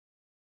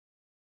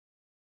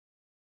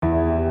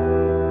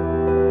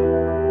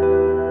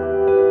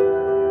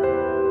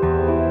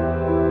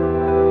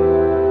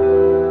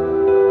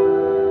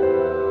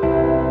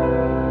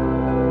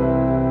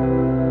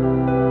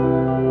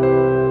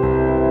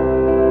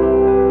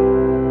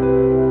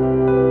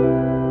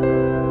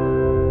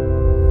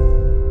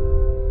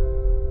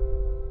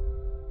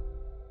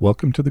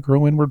Welcome to the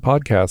Grow Inward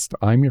podcast.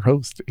 I'm your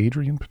host,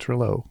 Adrian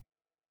Petrillo.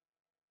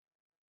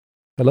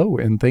 Hello,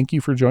 and thank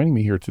you for joining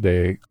me here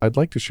today. I'd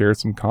like to share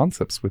some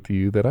concepts with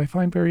you that I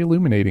find very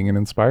illuminating and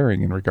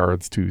inspiring in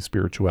regards to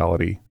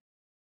spirituality.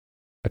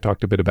 I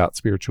talked a bit about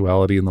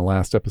spirituality in the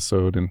last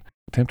episode and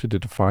attempted to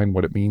define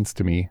what it means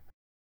to me.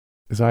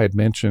 As I had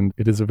mentioned,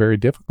 it is a very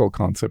difficult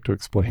concept to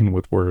explain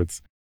with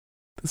words.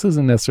 This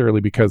isn't necessarily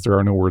because there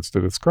are no words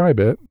to describe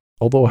it,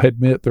 although I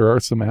admit there are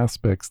some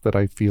aspects that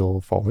I feel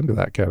fall into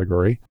that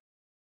category,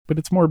 but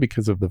it's more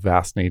because of the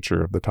vast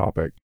nature of the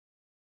topic.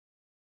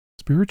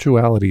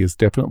 Spirituality is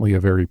definitely a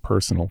very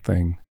personal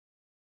thing,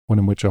 one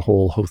in which a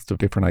whole host of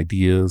different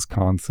ideas,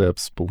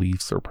 concepts,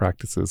 beliefs, or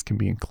practices can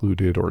be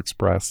included or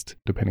expressed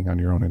depending on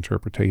your own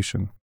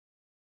interpretation.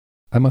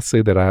 I must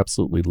say that I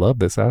absolutely love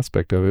this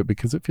aspect of it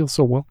because it feels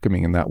so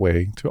welcoming in that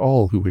way to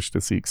all who wish to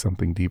seek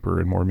something deeper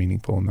and more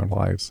meaningful in their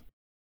lives.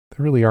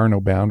 There really are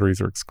no boundaries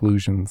or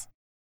exclusions,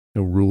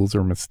 no rules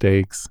or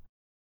mistakes,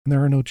 and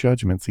there are no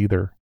judgments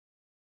either.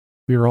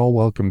 We are all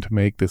welcome to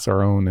make this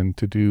our own and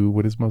to do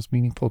what is most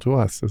meaningful to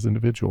us as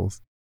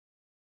individuals.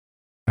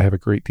 I have a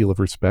great deal of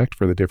respect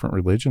for the different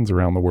religions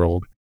around the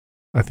world.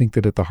 I think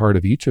that at the heart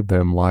of each of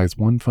them lies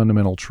one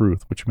fundamental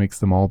truth which makes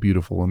them all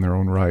beautiful in their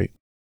own right,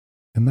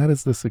 and that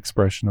is this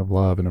expression of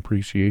love and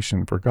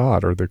appreciation for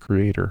God or the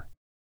Creator.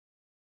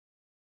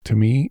 To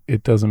me,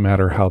 it doesn't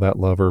matter how that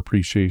love or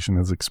appreciation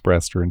is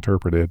expressed or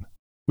interpreted.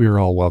 We are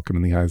all welcome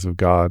in the eyes of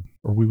God,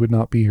 or we would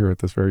not be here at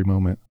this very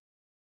moment.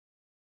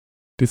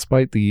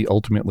 Despite the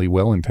ultimately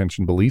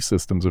well-intentioned belief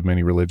systems of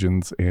many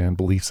religions and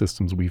belief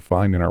systems we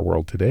find in our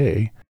world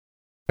today,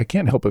 I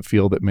can't help but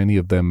feel that many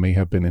of them may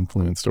have been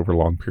influenced over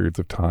long periods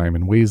of time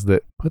in ways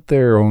that put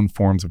their own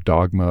forms of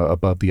dogma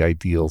above the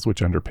ideals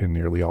which underpin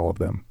nearly all of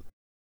them.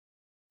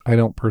 I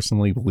don't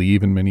personally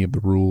believe in many of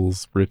the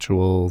rules,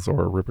 rituals,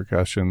 or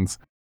repercussions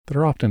that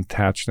are often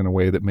attached in a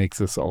way that makes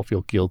us all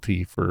feel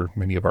guilty for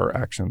many of our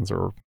actions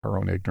or our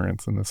own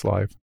ignorance in this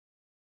life.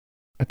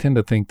 I tend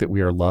to think that we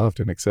are loved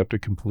and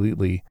accepted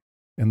completely,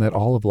 and that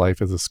all of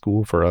life is a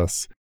school for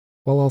us,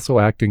 while also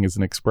acting as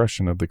an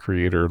expression of the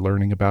Creator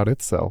learning about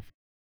itself.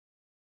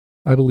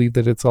 I believe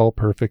that it's all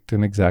perfect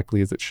and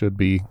exactly as it should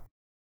be,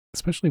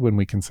 especially when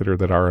we consider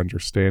that our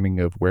understanding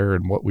of where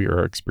and what we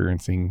are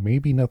experiencing may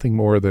be nothing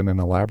more than an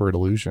elaborate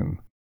illusion,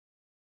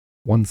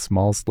 one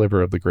small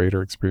sliver of the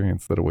greater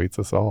experience that awaits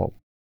us all.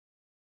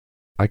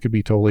 I could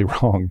be totally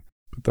wrong,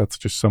 but that's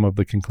just some of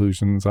the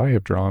conclusions I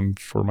have drawn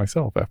for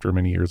myself after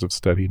many years of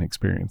study and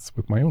experience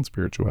with my own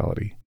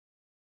spirituality.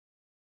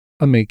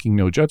 I'm making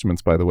no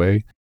judgments, by the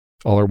way.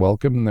 All are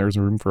welcome, and there's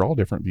room for all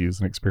different views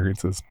and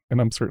experiences,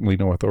 and I'm certainly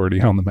no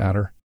authority on the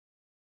matter.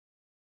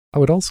 I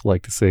would also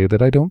like to say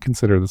that I don't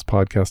consider this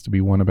podcast to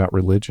be one about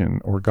religion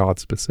or God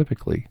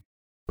specifically,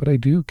 but I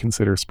do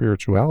consider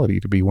spirituality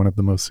to be one of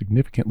the most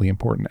significantly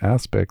important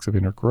aspects of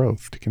inner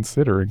growth to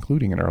consider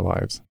including in our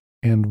lives,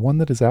 and one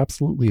that is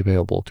absolutely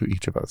available to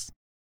each of us.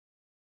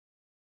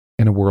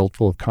 In a world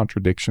full of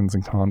contradictions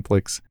and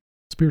conflicts,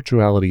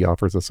 spirituality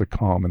offers us a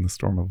calm in the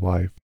storm of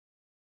life.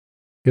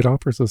 It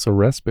offers us a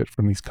respite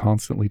from these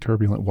constantly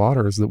turbulent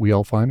waters that we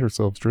all find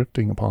ourselves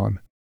drifting upon.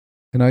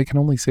 And I can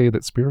only say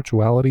that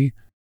spirituality,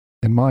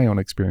 in my own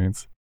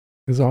experience,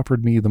 has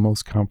offered me the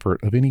most comfort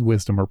of any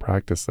wisdom or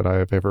practice that I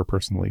have ever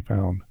personally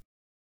found.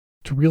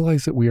 To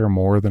realize that we are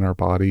more than our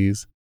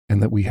bodies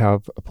and that we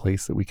have a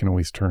place that we can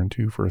always turn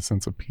to for a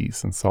sense of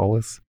peace and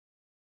solace,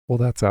 well,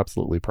 that's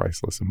absolutely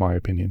priceless in my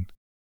opinion.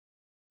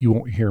 You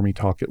won't hear me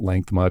talk at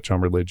length much on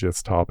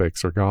religious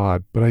topics or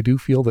God, but I do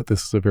feel that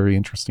this is a very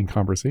interesting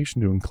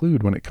conversation to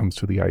include when it comes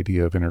to the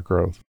idea of inner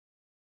growth.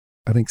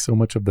 I think so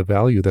much of the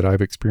value that I've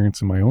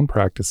experienced in my own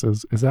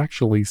practices is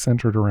actually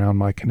centered around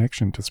my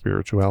connection to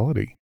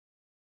spirituality.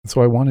 And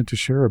so I wanted to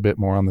share a bit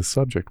more on this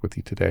subject with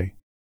you today.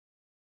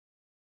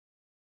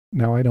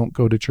 Now, I don't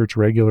go to church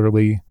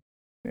regularly,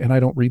 and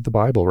I don't read the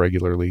Bible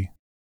regularly,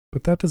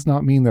 but that does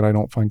not mean that I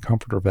don't find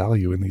comfort or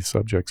value in these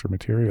subjects or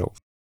materials.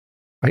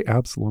 I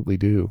absolutely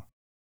do.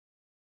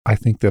 I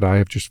think that I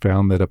have just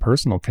found that a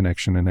personal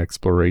connection and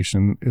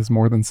exploration is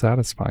more than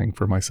satisfying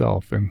for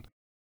myself, and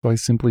so I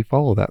simply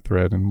follow that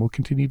thread and will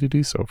continue to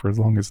do so for as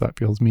long as that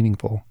feels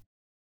meaningful.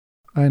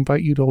 I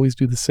invite you to always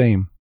do the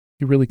same.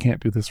 You really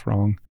can't do this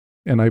wrong,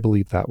 and I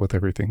believe that with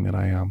everything that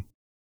I am.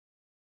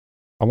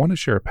 I want to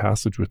share a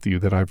passage with you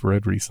that I've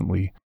read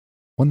recently,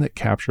 one that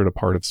captured a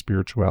part of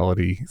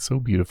spirituality so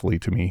beautifully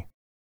to me.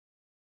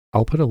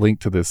 I'll put a link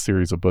to this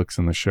series of books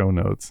in the show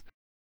notes.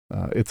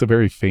 It's a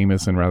very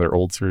famous and rather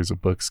old series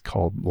of books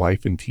called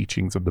Life and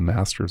Teachings of the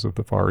Masters of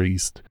the Far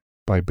East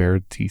by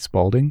Baird T.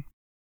 Spalding.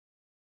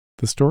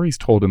 The stories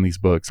told in these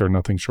books are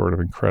nothing short of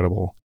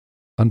incredible,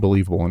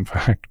 unbelievable in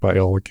fact by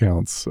all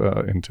accounts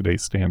in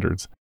today's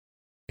standards,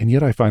 and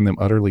yet I find them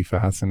utterly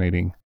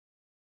fascinating.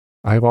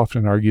 I have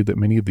often argued that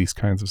many of these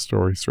kinds of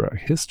stories throughout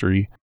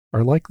history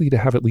are likely to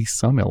have at least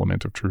some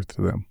element of truth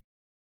to them,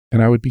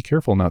 and I would be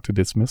careful not to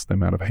dismiss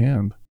them out of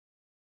hand.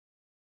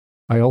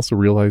 I also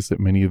realize that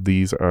many of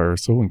these are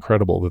so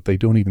incredible that they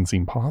don't even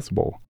seem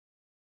possible.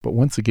 But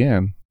once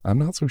again, I'm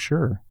not so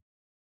sure.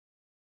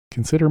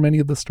 Consider many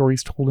of the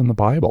stories told in the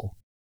Bible.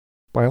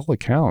 By all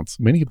accounts,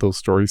 many of those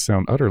stories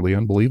sound utterly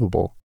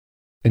unbelievable,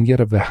 and yet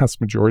a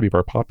vast majority of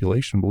our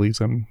population believes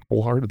them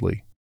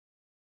wholeheartedly.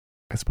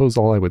 I suppose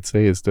all I would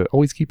say is to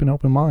always keep an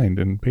open mind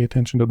and pay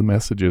attention to the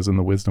messages and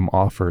the wisdom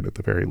offered at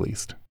the very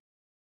least.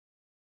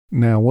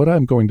 Now, what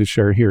I'm going to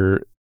share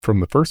here from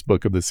the first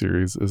book of the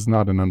series is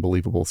not an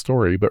unbelievable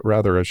story, but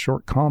rather a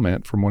short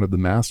comment from one of the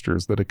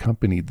masters that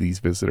accompanied these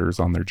visitors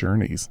on their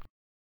journeys.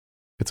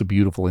 It's a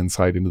beautiful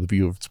insight into the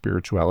view of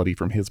spirituality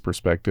from his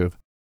perspective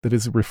that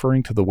is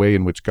referring to the way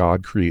in which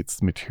God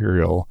creates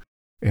material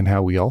and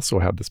how we also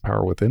have this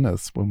power within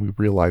us when we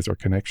realize our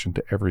connection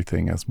to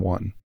everything as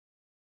one.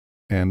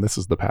 And this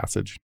is the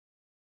passage.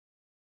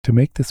 To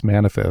make this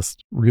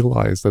manifest,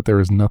 realize that there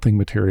is nothing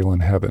material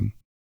in heaven.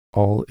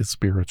 All is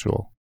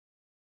spiritual.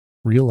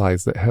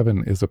 Realize that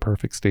heaven is a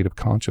perfect state of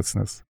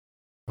consciousness,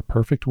 a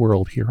perfect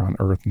world here on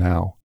earth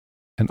now,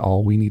 and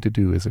all we need to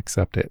do is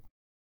accept it.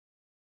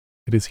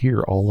 It is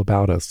here all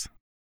about us,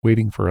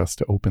 waiting for us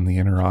to open the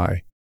inner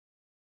eye.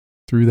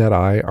 Through that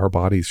eye our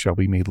bodies shall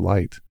be made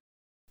light,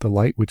 the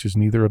light which is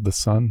neither of the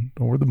sun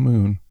nor the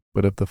moon,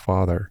 but of the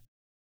Father.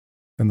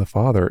 And the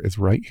Father is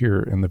right here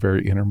in the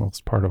very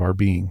innermost part of our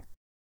being.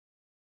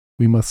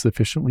 We must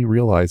sufficiently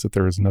realize that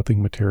there is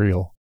nothing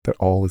material, that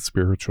all is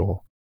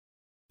spiritual.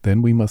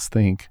 Then we must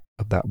think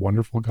of that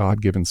wonderful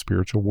God-given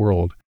spiritual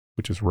world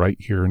which is right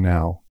here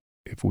now,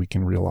 if we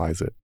can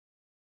realize it.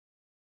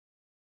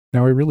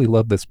 Now, I really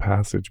love this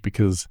passage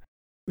because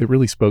it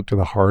really spoke to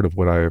the heart of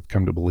what I have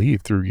come to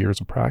believe through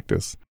years of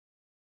practice.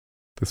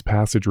 This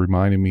passage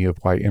reminded me of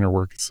why inner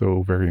work is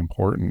so very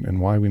important and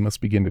why we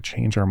must begin to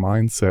change our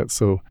mindset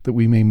so that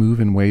we may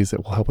move in ways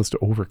that will help us to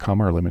overcome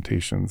our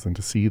limitations and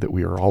to see that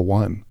we are all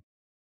one.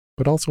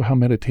 But also how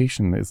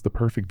meditation is the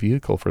perfect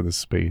vehicle for this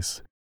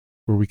space,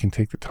 where we can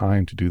take the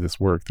time to do this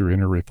work through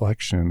inner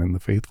reflection and the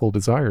faithful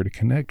desire to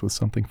connect with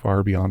something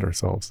far beyond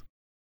ourselves.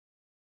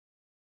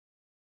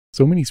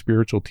 So many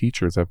spiritual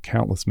teachers have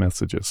countless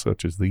messages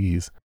such as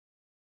these,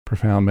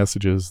 profound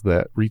messages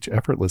that reach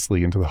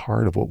effortlessly into the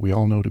heart of what we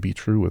all know to be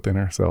true within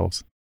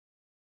ourselves.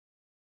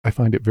 I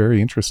find it very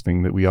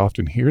interesting that we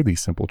often hear these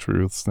simple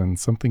truths and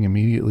something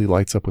immediately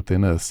lights up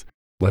within us,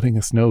 letting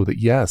us know that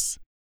yes,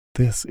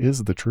 this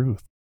is the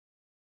truth.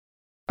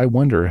 I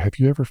wonder, have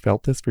you ever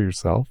felt this for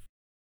yourself?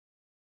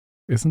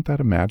 Isn't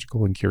that a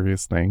magical and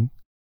curious thing?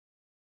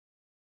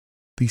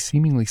 These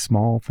seemingly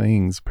small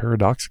things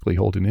paradoxically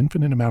hold an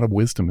infinite amount of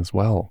wisdom as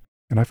well,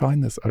 and I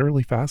find this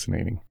utterly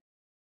fascinating.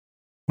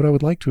 What I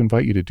would like to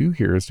invite you to do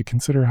here is to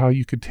consider how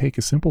you could take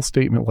a simple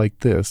statement like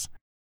this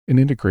and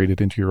integrate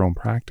it into your own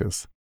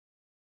practice.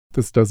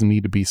 This doesn't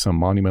need to be some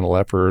monumental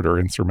effort or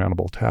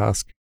insurmountable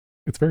task.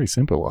 It's very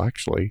simple,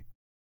 actually.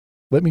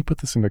 Let me put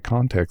this into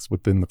context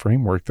within the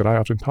framework that I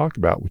often talk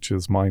about, which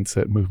is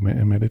mindset, movement,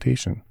 and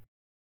meditation.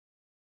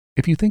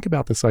 If you think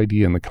about this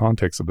idea in the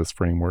context of this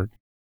framework,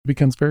 it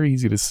becomes very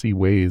easy to see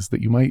ways that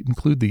you might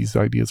include these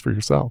ideas for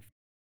yourself.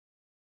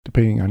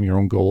 Depending on your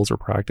own goals or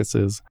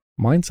practices,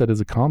 mindset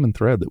is a common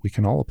thread that we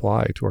can all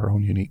apply to our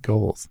own unique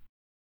goals.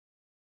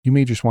 You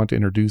may just want to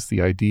introduce the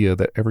idea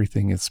that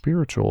everything is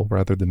spiritual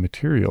rather than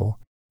material,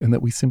 and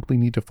that we simply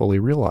need to fully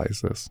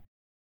realize this.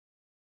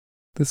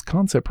 This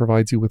concept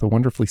provides you with a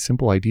wonderfully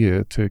simple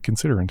idea to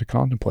consider and to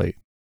contemplate,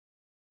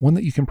 one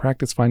that you can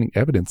practice finding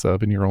evidence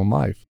of in your own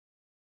life,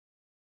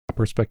 a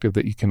perspective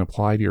that you can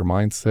apply to your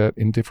mindset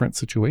in different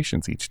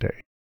situations each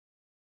day.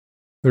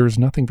 There is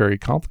nothing very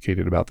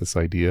complicated about this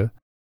idea.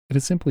 It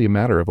is simply a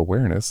matter of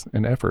awareness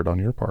and effort on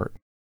your part.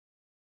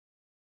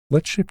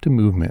 Let's shift to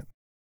movement.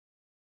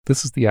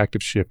 This is the act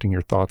of shifting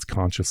your thoughts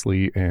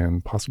consciously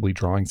and possibly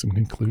drawing some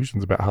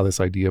conclusions about how this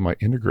idea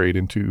might integrate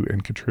into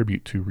and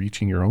contribute to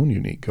reaching your own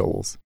unique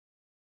goals.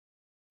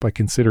 By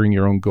considering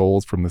your own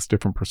goals from this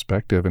different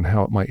perspective and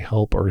how it might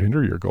help or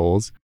hinder your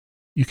goals,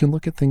 you can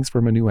look at things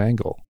from a new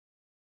angle.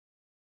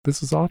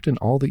 This is often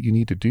all that you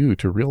need to do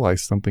to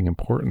realize something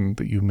important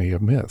that you may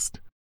have missed.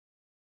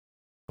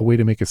 A way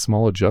to make a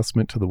small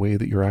adjustment to the way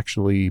that you're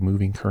actually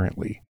moving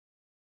currently.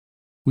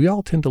 We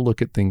all tend to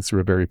look at things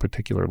through a very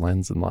particular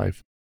lens in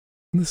life.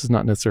 And this is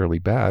not necessarily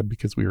bad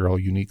because we are all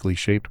uniquely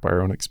shaped by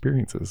our own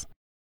experiences.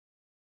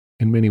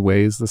 In many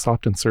ways, this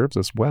often serves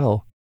us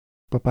well,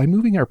 but by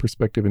moving our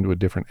perspective into a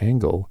different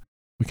angle,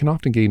 we can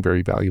often gain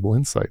very valuable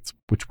insights,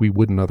 which we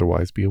wouldn't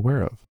otherwise be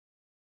aware of.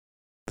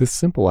 This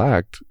simple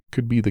act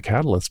could be the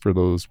catalyst for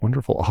those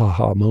wonderful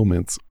aha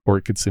moments, or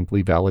it could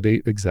simply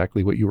validate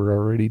exactly what you were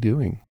already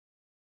doing.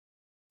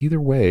 Either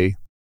way,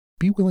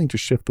 be willing to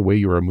shift the way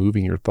you are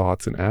moving your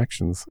thoughts and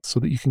actions so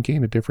that you can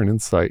gain a different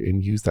insight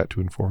and use that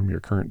to inform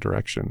your current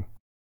direction.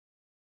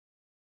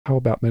 How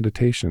about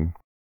meditation?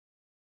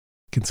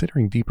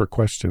 Considering deeper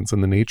questions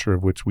and the nature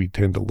of which we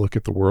tend to look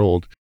at the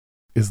world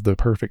is the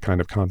perfect kind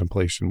of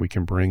contemplation we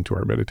can bring to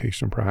our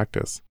meditation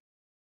practice.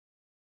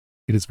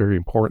 It is very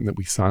important that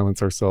we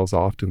silence ourselves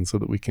often so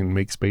that we can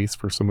make space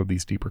for some of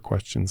these deeper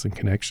questions and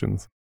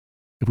connections.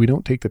 If we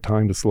don't take the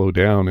time to slow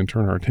down and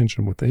turn our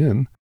attention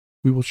within,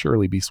 we will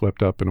surely be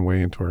swept up and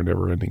away into our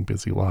never-ending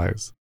busy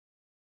lives.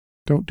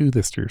 Don't do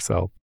this to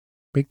yourself.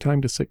 Make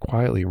time to sit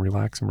quietly and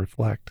relax and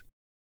reflect.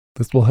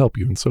 This will help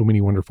you in so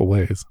many wonderful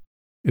ways.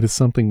 It is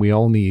something we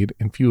all need,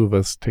 and few of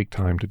us take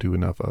time to do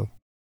enough of.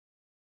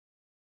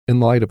 In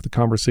light of the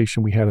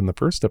conversation we had in the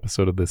first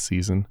episode of this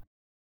season,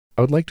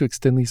 I would like to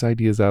extend these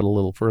ideas out a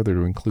little further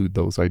to include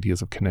those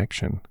ideas of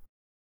connection.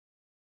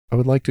 I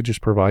would like to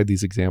just provide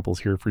these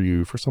examples here for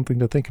you for something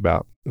to think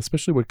about,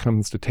 especially when it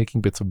comes to taking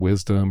bits of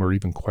wisdom or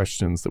even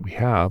questions that we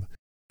have,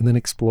 and then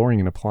exploring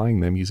and applying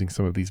them using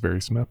some of these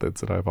various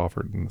methods that I've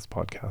offered in this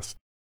podcast.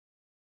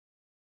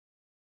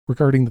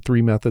 Regarding the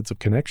 3 methods of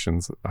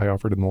connections I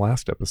offered in the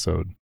last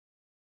episode,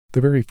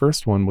 the very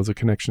first one was a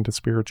connection to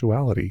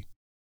spirituality.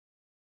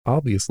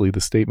 Obviously, the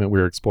statement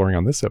we're exploring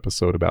on this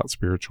episode about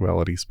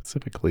spirituality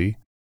specifically,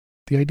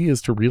 the idea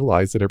is to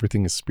realize that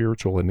everything is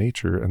spiritual in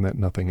nature and that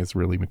nothing is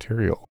really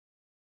material.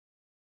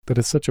 That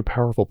is such a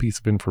powerful piece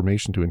of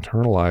information to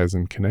internalize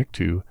and connect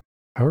to,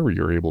 however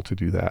you're able to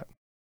do that.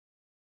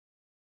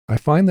 I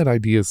find that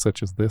ideas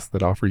such as this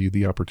that offer you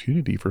the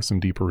opportunity for some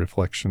deeper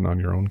reflection on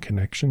your own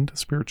connection to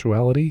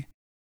spirituality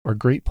are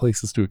great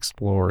places to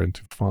explore and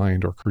to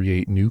find or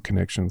create new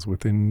connections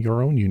within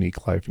your own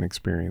unique life and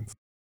experience.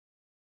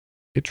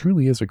 It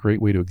truly is a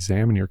great way to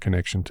examine your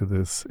connection to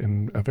this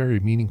in a very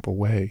meaningful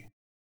way.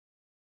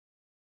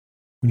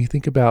 When you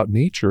think about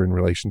nature in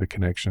relation to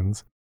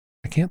connections,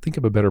 I can't think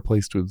of a better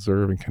place to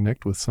observe and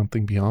connect with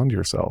something beyond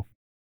yourself,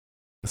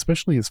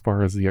 especially as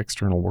far as the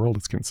external world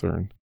is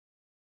concerned.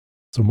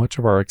 So much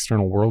of our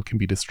external world can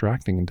be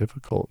distracting and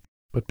difficult,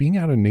 but being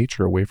out in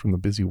nature away from the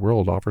busy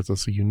world offers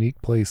us a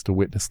unique place to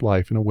witness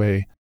life in a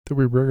way that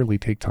we rarely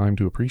take time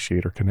to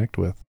appreciate or connect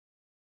with.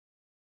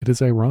 It is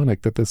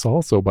ironic that this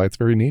also, by its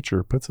very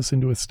nature, puts us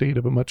into a state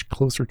of a much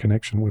closer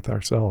connection with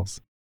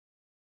ourselves.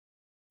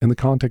 In the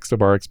context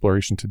of our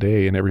exploration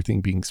today and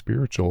everything being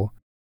spiritual,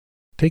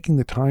 taking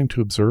the time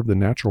to observe the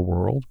natural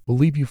world will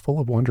leave you full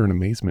of wonder and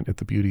amazement at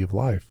the beauty of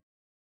life.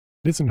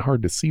 It isn't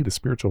hard to see the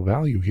spiritual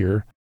value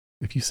here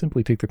if you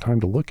simply take the time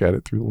to look at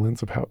it through the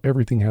lens of how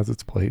everything has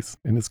its place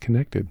and is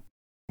connected,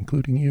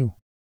 including you.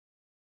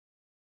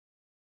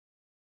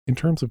 In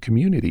terms of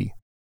community,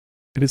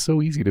 it is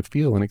so easy to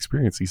feel and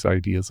experience these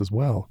ideas as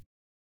well.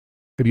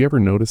 Have you ever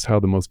noticed how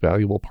the most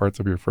valuable parts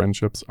of your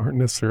friendships aren't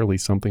necessarily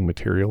something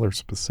material or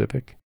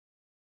specific?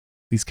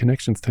 These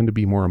connections tend to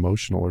be more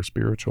emotional or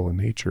spiritual in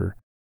nature.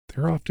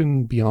 They're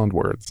often beyond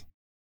words.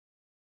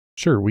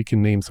 Sure, we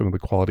can name some of the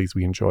qualities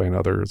we enjoy in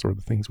others or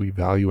the things we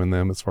value in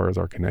them as far as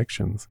our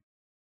connections,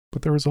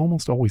 but there is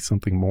almost always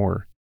something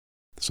more,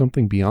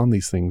 something beyond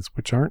these things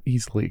which aren't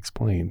easily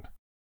explained.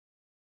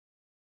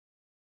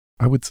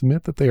 I would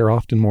submit that they are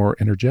often more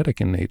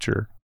energetic in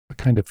nature, a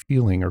kind of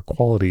feeling or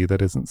quality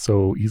that isn't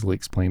so easily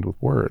explained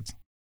with words.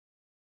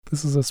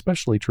 This is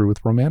especially true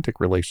with romantic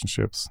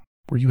relationships,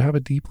 where you have a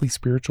deeply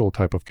spiritual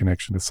type of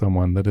connection to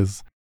someone that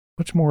is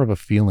much more of a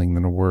feeling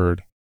than a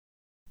word.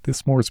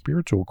 This more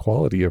spiritual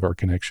quality of our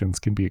connections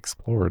can be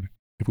explored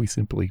if we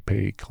simply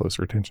pay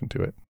closer attention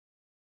to it.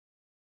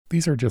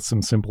 These are just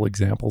some simple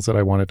examples that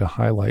I wanted to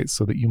highlight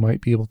so that you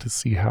might be able to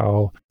see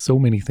how so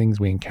many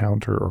things we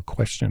encounter or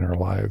question in our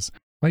lives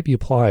might be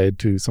applied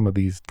to some of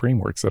these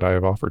frameworks that I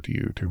have offered to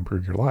you to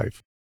improve your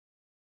life.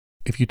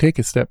 If you take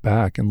a step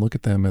back and look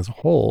at them as a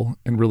whole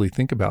and really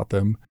think about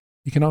them,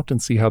 you can often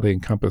see how they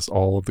encompass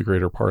all of the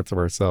greater parts of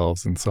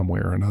ourselves in some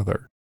way or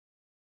another.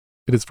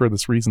 It is for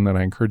this reason that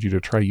I encourage you to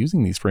try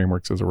using these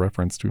frameworks as a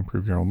reference to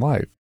improve your own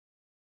life.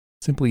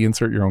 Simply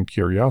insert your own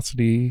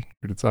curiosity,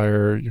 your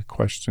desire, your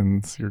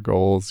questions, your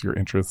goals, your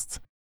interests,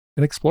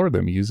 and explore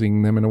them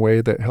using them in a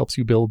way that helps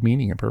you build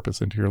meaning and purpose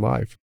into your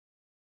life.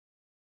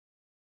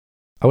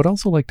 I would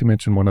also like to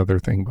mention one other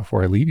thing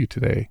before I leave you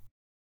today.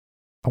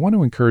 I want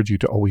to encourage you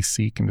to always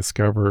seek and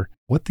discover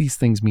what these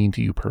things mean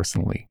to you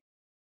personally.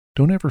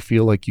 Don't ever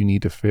feel like you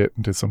need to fit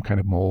into some kind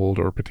of mold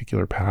or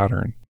particular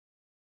pattern.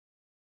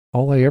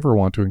 All I ever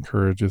want to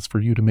encourage is for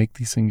you to make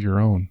these things your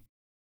own.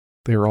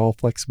 They are all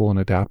flexible and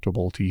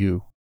adaptable to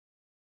you.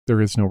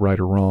 There is no right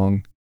or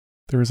wrong.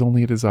 There is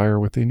only a desire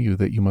within you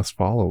that you must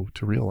follow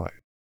to realize.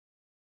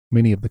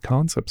 Many of the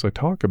concepts I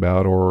talk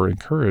about or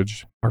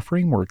encourage are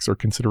frameworks or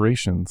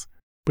considerations,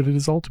 but it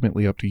is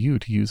ultimately up to you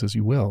to use as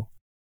you will.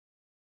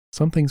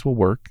 Some things will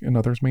work and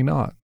others may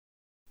not,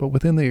 but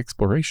within the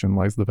exploration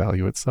lies the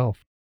value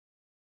itself.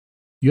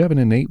 You have an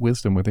innate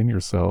wisdom within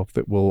yourself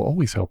that will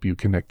always help you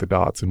connect the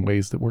dots in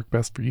ways that work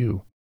best for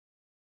you.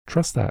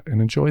 Trust that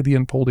and enjoy the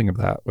unfolding of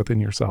that within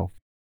yourself.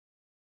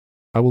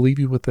 I will leave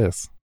you with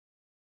this.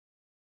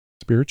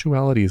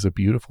 Spirituality is a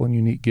beautiful and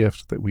unique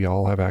gift that we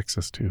all have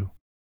access to.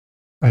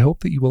 I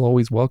hope that you will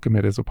always welcome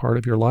it as a part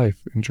of your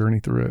life and journey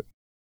through it.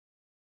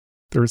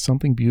 There is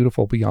something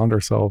beautiful beyond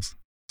ourselves,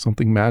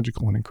 something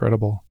magical and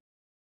incredible.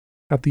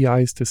 Have the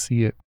eyes to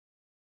see it,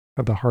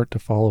 have the heart to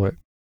follow it,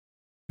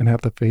 and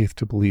have the faith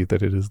to believe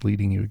that it is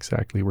leading you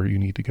exactly where you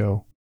need to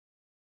go.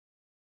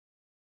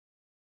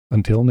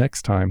 Until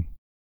next time,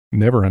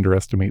 never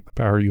underestimate the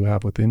power you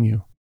have within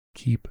you.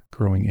 Keep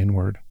growing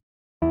inward.